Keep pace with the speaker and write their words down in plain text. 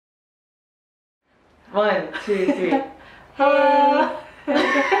1, 2, 3. Hello!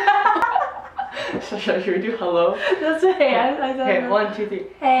 Should we do hello? That's okay, I said Okay, 1, 2, 3.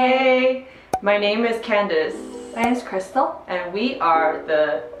 Hey! My name is Candice. My name is Crystal. And we are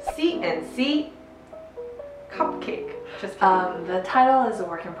the C&C Cupcake. Just kidding. The title is a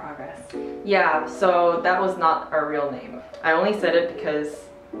work in progress. Yeah, so that was not our real name. I only said it because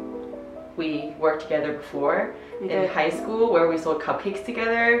we worked together before in high school where we sold cupcakes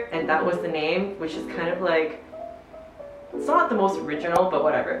together, and that was the name, which is kind of like, it's not the most original, but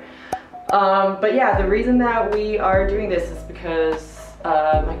whatever. But yeah, the reason that we are doing this is because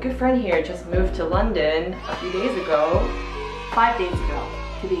my good friend here just moved to London a few days ago. 5 days ago,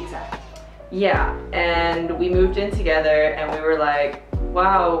 to be exact. Yeah, and we moved in together and we were like,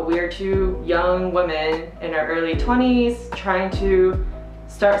 wow, we're two young women in our early 20s trying to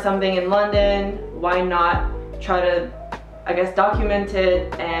start something in London. Why not try to, I guess, document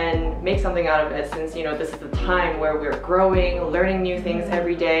it and make something out of it, since, you know, this is the time where we're growing, learning new things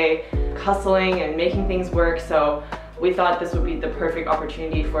every day, hustling and making things work. So we thought this would be the perfect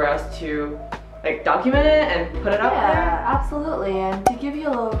opportunity for us to like document it and put it up there. Yeah, absolutely. And to give you a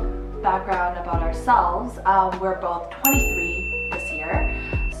little background about ourselves, we're both 23 this year,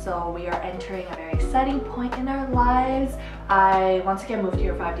 so we are entering a very exciting point in our lives. I once again moved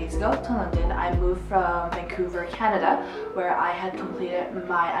here 5 days ago to London. I moved from Vancouver, Canada, where I had completed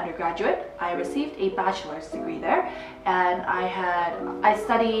my undergraduate. I received a bachelor's degree there, and I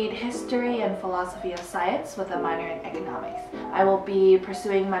studied history and philosophy of science with a minor in economics. I will be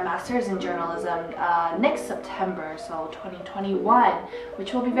pursuing my master's in journalism next September, so 2021,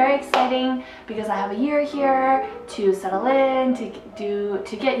 which will be very exciting because I have a year here to settle in,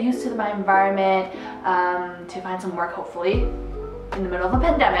 to get used to my environment, to find some work, hopefully in the middle of a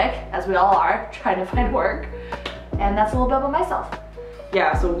pandemic, as we all are trying to find work. And that's a little bit about myself.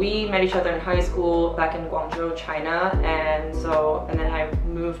 Yeah, so we met each other in high school back in Guangzhou, China, and then I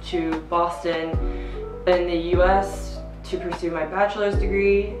moved to Boston in the US to pursue my bachelor's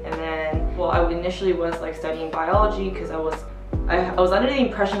degree. And then, well, I initially was like studying biology because I was under the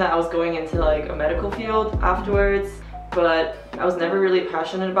impression that I was going into like a medical field afterwards, but I was never really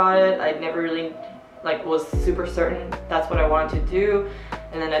passionate about it. I never really like was super certain that's what I wanted to do.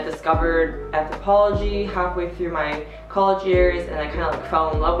 And then I discovered anthropology halfway through my college years, and I kind of like fell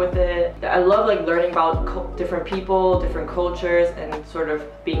in love with it. I love like learning about different people, different cultures, and sort of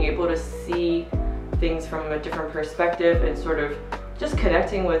being able to see things from a different perspective and sort of just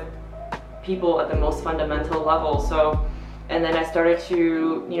connecting with people at the most fundamental level. So, and then I started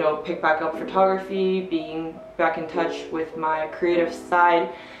to, you know, pick back up photography, being back in touch with my creative side.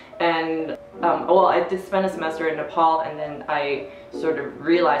 And well, I did spend a semester in Nepal, and then I sort of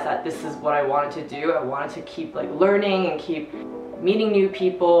realized that this is what I wanted to do. I wanted to keep like learning and keep meeting new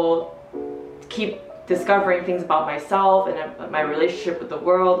people, keep discovering things about myself and my relationship with the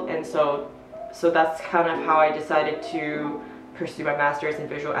world. And so that's kind of how I decided to pursue my master's in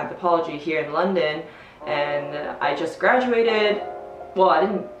visual anthropology here in London. And I just graduated. Well, I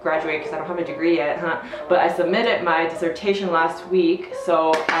didn't graduate because I don't have a degree yet, but I submitted my dissertation last week,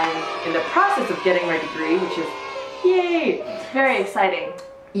 so I'm in the process of getting my degree, which is yay! It's very exciting.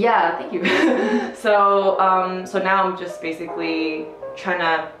 Yeah, thank you. So now I'm just basically trying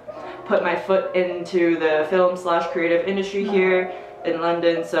to put my foot into the film/creative industry here in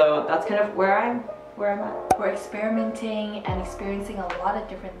London. So that's kind of where I'm at. We're experimenting and experiencing a lot of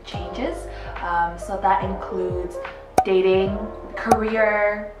different changes. So that includes dating,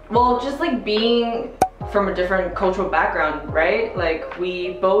 career. Well, just like being from a different cultural background, right? Like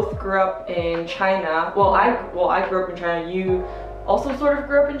we both grew up in China. Well, I grew up in China. You also sort of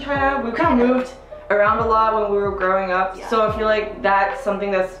grew up in China. We kind of moved around a lot when we were growing up. Yeah. So I feel like that's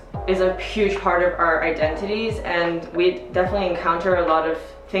something is a huge part of our identities, and we definitely encounter a lot of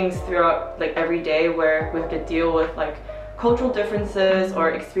things throughout like every day where we have to deal with like cultural differences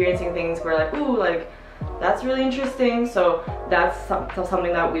or experiencing things where like, ooh, like that's really interesting. So that's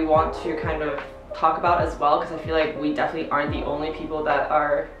something that we want to kind of talk about as well, because I feel like we definitely aren't the only people that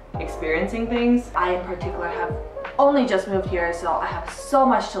are experiencing things. I in particular have only just moved here, so I have so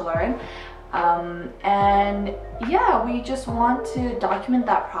much to learn. And yeah, we just want to document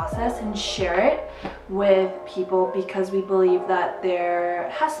that process and share it with people because we believe that there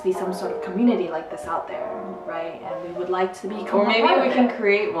has to be some sort of community like this out there, right? And we would like to become Or maybe we can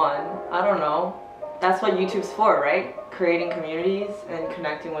create one. I don't know. That's what YouTube's for, right? Creating communities and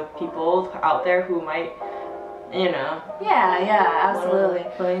connecting with people out there who might, you know. Yeah, absolutely.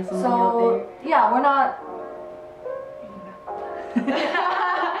 So yeah, we're not.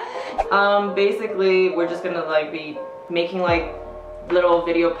 Basically, we're just gonna like be making like little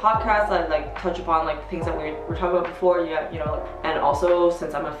video podcasts that like touch upon like things that we were talking about before. Yeah, you know, and also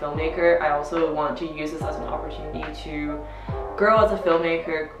since I'm a filmmaker, I also want to use this as an opportunity to grow as a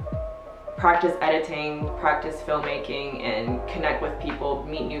filmmaker, practice editing, practice filmmaking, and connect with people,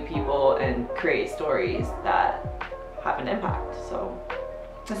 meet new people, and create stories that have an impact. So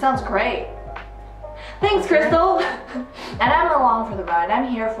that sounds great. Thanks, Crystal. And I'm along for the ride.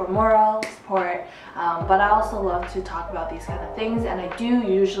 I'm here for moral support, but I also love to talk about these kind of things, and I do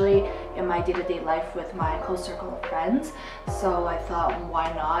usually in my day-to-day life with my close circle of friends. So I thought,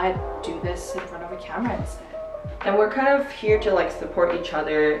 why not do this in front of a camera instead? And we're kind of here to like support each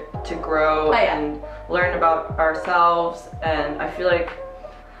other to grow and learn about ourselves, and I feel like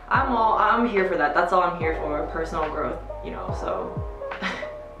I'm here for that. That's all I'm here for, personal growth, you know, so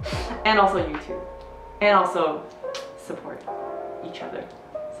and also YouTube. And also support each other.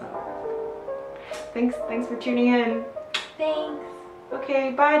 So thanks for tuning in. Thanks.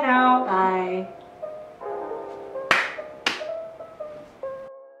 Okay, bye now. Bye.